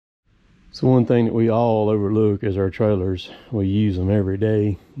So one thing that we all overlook is our trailers. We use them every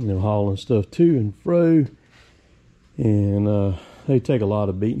day, you know, hauling stuff to and fro. And they take a lot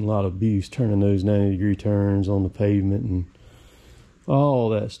of beating, a lot of abuse, turning those 90-degree turns on the pavement and all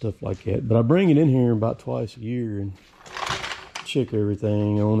that stuff like that. But I bring it in here about twice a year and check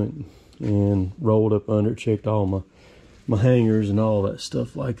everything on it, and rolled up under it, checked all my hangers and all that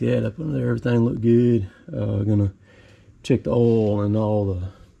stuff like that up under there. Everything looked good. Gonna check the oil and all the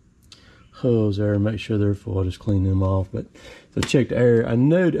hubs there and make sure they're full. Just clean them off. But so check the air. I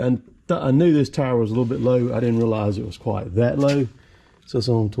knew this tire was a little bit low. I didn't realize it was quite that low. So it's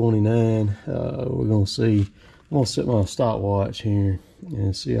on 29. We're gonna see. I'm gonna set my stopwatch here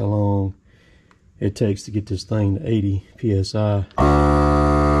and see how long it takes to get this thing to 80 psi.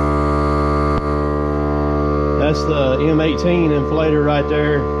 That's the M18 inflator right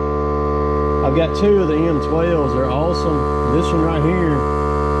there. I've got two of the M12s. They're awesome. This one right here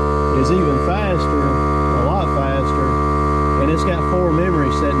is even faster, a lot faster, and it's got 4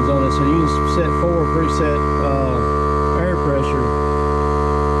 memory settings on it, so you can set 4 preset air pressure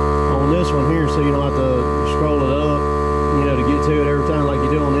on this one here, so you don't have to scroll it up, you know, to get to it every time like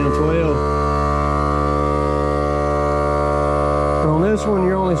you do on the M12. On this one,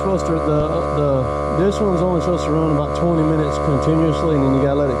 you're only supposed to this one's only supposed to run about 20 minutes continuously, and then you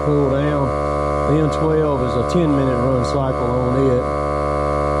gotta let it cool down. The M12 is a 10-minute run cycle on it.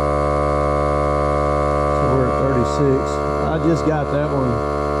 So we're at 36. I just got that one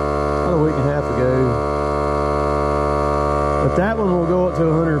about a week and a half ago. But that one will go up to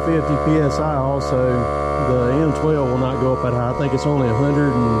 150 psi also. The M12 will not go up that high. I think it's only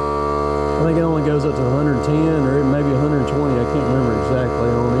 100 and I think it only goes up to 110 or maybe 120. I can't remember exactly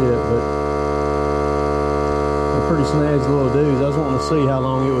on it, but they're pretty snags little dudes. I was wanting to see how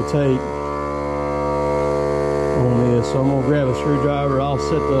long it would take on this. So I'm gonna grab a screwdriver. I'll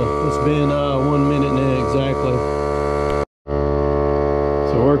set it's been 1 minute now exactly.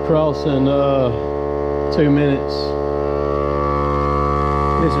 So we're crossing 2 minutes.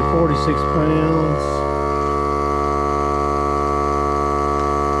 It's at 46 pounds.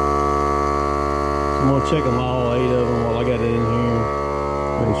 I'm gonna check them all 8 of them while I got it in here.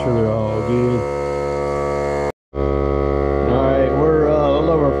 Make sure they're all good. All right, we're a little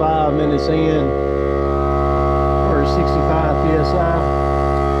over 5 minutes in. We're at 65 psi.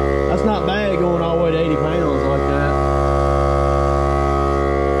 That's not bad going all the way to 80 pounds like that.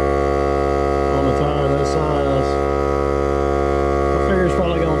 On a tire that size. I figure it's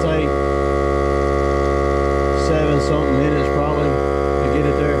probably gonna take 7-something minutes probably to get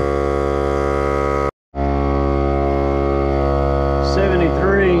it there.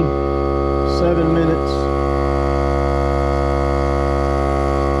 73, 7 minutes.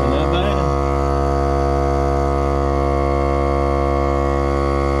 Not bad.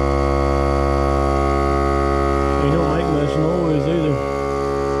 You don't make much noise either.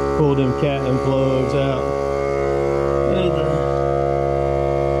 Pull them Catlin plugs out. And the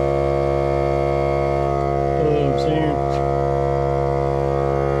hubs here.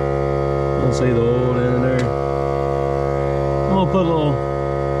 You can see the oil in there. I'm gonna put a little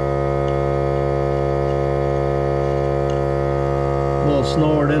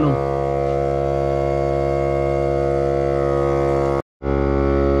snort in them.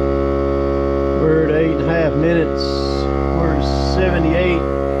 We're at 8.5 minutes. We're at 78.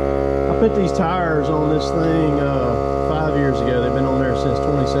 I put these tires on this thing 5 years ago. They've been on there since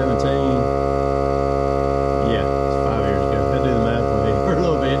 2017. Yeah, it's 5 years ago. I do the math on it for a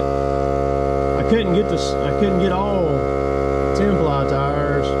little bit. I couldn't get all 10-ply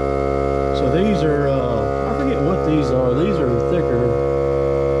tires, so these are I forget what these are. These are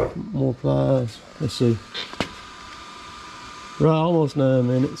thicker, more plies. Let's see. Right, almost 9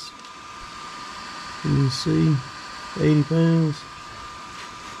 minutes. You see, 80 pounds.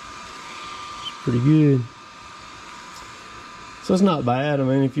 It's pretty good. So it's not bad. I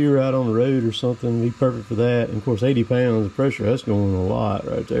mean, if you're out on the road or something, it'd be perfect for that. And of course, 80 pounds of pressure, that's going a lot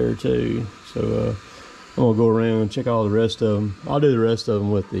right there too. So I'm gonna go around and check all the rest of them. I'll do the rest of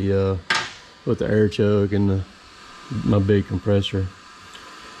them with the air chuck and my big compressor,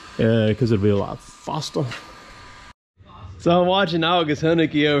 because it'll be a lot faster. So I'm watching August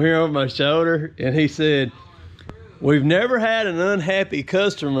Hunnicky over here over my shoulder, and he said, "We've never had an unhappy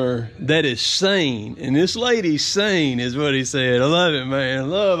customer that is sane." And this lady's sane is what he said. I love it, man. I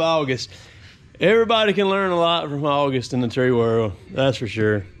love August. Everybody can learn a lot from August in the tree world, that's for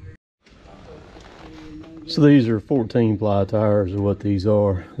sure. So these are 14-ply tires are what these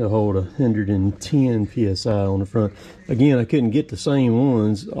are. They'll hold 110 psi on the front. Again, I couldn't get the same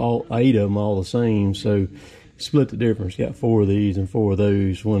ones, all 8 of them all the same, so split the difference. Got 4 of these and 4 of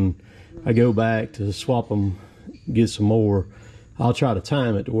those. When I go back to swap them, get some more, I'll try to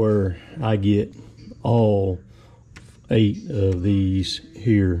time it to where I get all 8 of these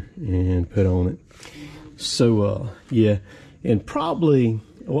here and put on it. So yeah, and probably,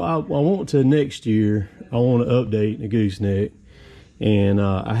 well, I want to next year, I want to update the gooseneck. And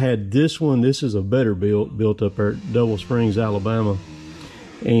I had this one. This is a better built up there at Double Springs, Alabama.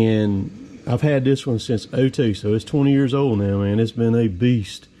 And I've had this one since '02, so it's 20 years old now, man. It's been a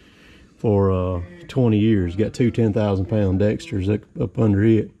beast for 20 years. Got 2 10,000-pound Dexters up under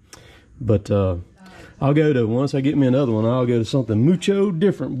it. But I'll go to, once I get me another one, I'll go to something mucho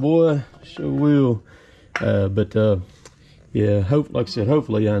different, boy. Sure will. Yeah, like I said,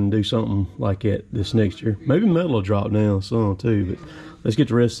 hopefully I can do something like that this next year. Maybe metal will drop down some too, but let's get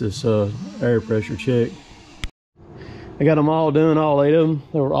the rest of this air pressure check. I got them all done, all 8 of them.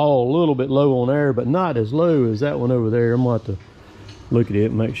 They were all a little bit low on air, but not as low as that one over there. I'm going to have to look at it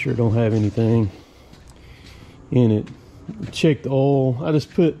and make sure it don't have anything in it. Check the oil. I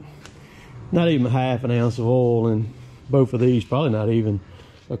just put not even 1/2 ounce of oil in both of these, probably not even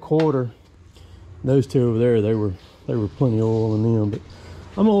 1/4. Those 2 over there, they were plenty of oil in them. But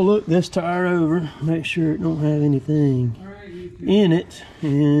I'm gonna look this tire over, make sure it don't have anything in it,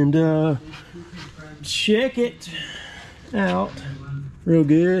 and check it out real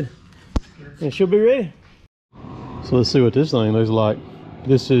good, and she'll be ready. So let's see what this thing looks like.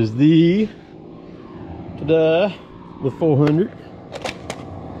 This is the 400.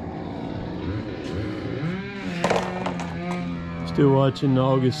 Still watching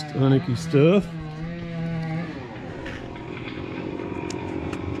August Hunnicky stuff.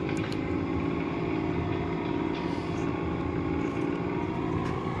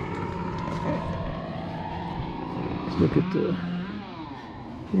 Look at the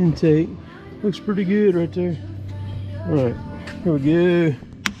intake. Looks pretty good right there. All right, here we go.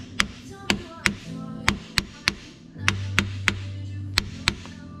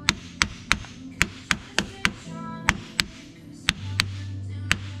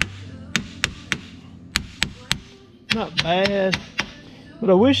 Not bad, but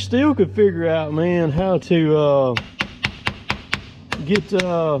I wish Steel could figure out, man, how to get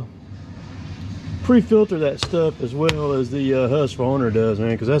pre-filter that stuff as well as the Husqvarna does,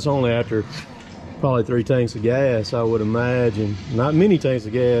 man, because that's only after probably 3 tanks of gas, I would imagine. Not many tanks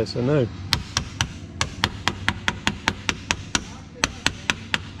of gas, I know.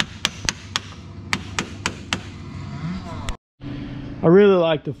 I really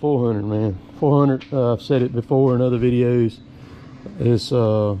like the 400, man. 400, I've said it before in other videos, it's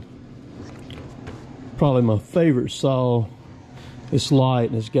probably my favorite saw. It's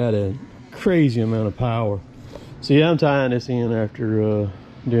light and it's got a crazy amount of power. So yeah, I'm tying this in after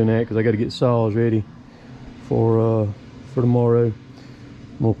doing that, because I got to get saws ready for tomorrow. I'm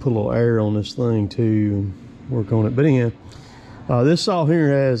gonna put a little air on this thing too and work on it. But anyhow, this saw here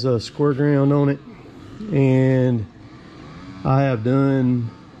has a square ground on it, and I have done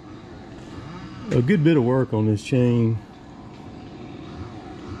a good bit of work on this chain.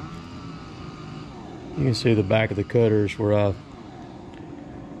 You can see the back of the cutters where I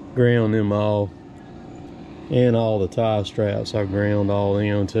ground them all, and all the tie straps I've ground all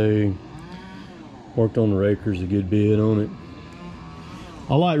them too. Worked on the rakers a good bit on it.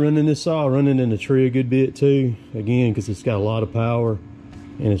 I like running this saw, running in the tree a good bit too, again because it's got a lot of power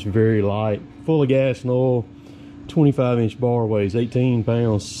and it's very light, full of gas and oil. 25-inch bar, weighs 18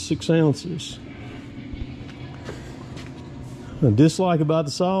 pounds 6 ounces. A dislike about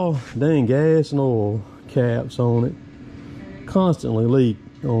the saw, dang gas and oil caps on it constantly leak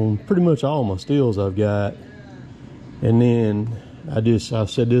on pretty much all my steels I've got. And then I've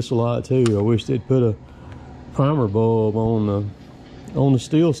said this a lot too, I wish they'd put a primer bulb on the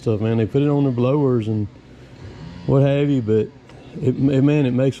steel stuff, man. They put it on their blowers and what have you, but it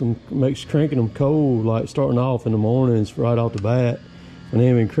makes cranking them cold, like starting off in the mornings right off the bat when they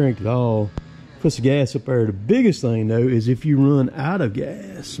haven't been cranked at all. Puts the gas up there. The biggest thing though is if you run out of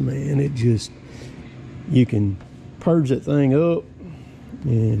gas, man, you can purge that thing up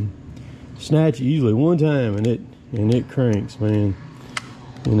and snatch it usually one time and it cranks, man.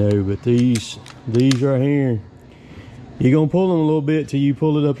 You know, but these right here, you're gonna pull them a little bit till you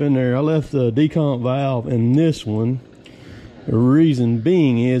pull it up in there. I left the decomp valve in this one. The reason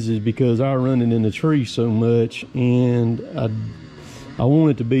being is because I run it in the tree so much, and I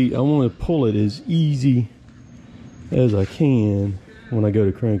want to pull it as easy as I can when I go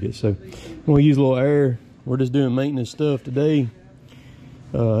to crank it. So I'm gonna use a little air. We're just doing maintenance stuff today.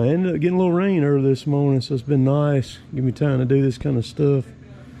 Ended up getting a little rain early this morning, so it's been nice. Give me time to do this kind of stuff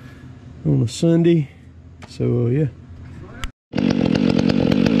on a Sunday. So yeah.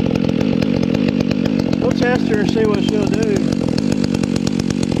 We'll test her and see what she'll do.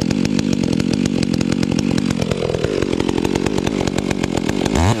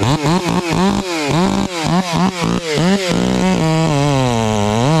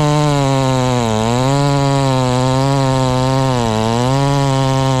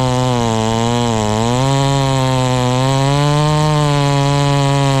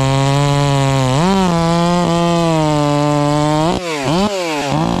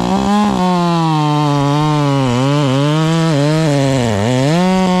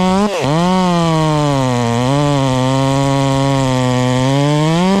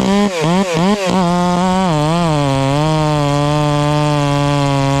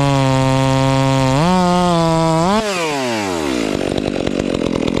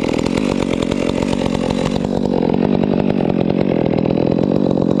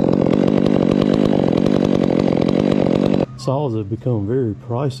 Saws have become very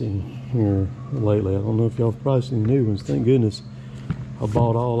pricey here lately. I don't know if y'all have priced any new ones. Thank goodness I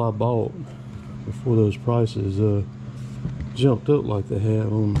bought all I bought before those prices jumped up like they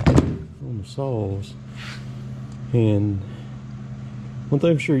have on the saws. And one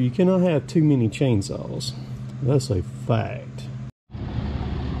thing for sure, you cannot have too many chainsaws. That's a fact.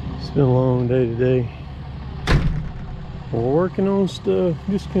 It's been a long day today. We're working on stuff,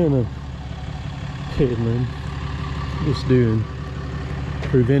 just kind of peddling. Just doing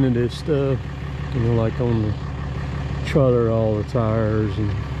preventative stuff, you know, like on the trailer, all the tires,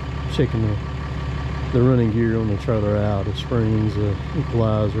 and checking the running gear on the trailer out, the springs, the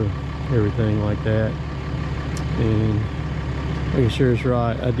equalizer, everything like that, and making sure it's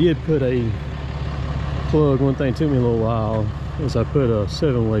right. I did put a plug. One thing took me a little while is I put a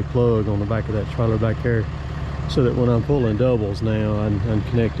 7-way plug on the back of that trailer back there, so that when I'm pulling doubles now, I can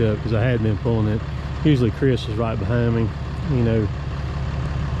connect up, because I had been pulling it. Usually Chris is right behind me, you know,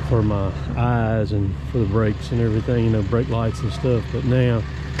 for my eyes and for the brakes and everything, you know, brake lights and stuff. But now,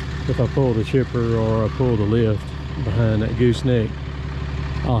 if I pull the chipper or I pull the lift behind that gooseneck,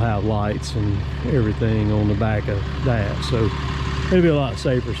 I'll have lights and everything on the back of that. So it'll be a lot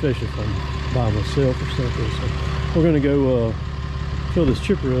safer, especially if I'm by myself or something. So we're gonna go fill this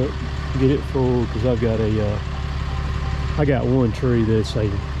chipper up, get it full, because I've got I got one tree that's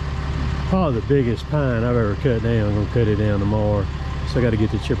probably the biggest pine I've ever cut down. I'm gonna cut it down tomorrow, so I got to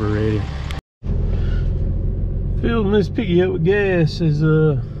get the chipper ready. Filling this piggy up with gas is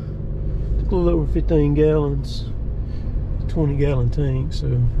a little over 15 gallons, 20-gallon tank.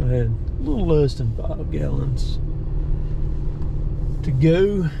 So I had a little less than 5 gallons to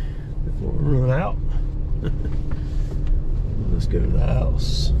go before we run out. Let's go to the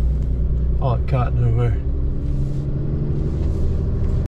house. Hot cotton over there.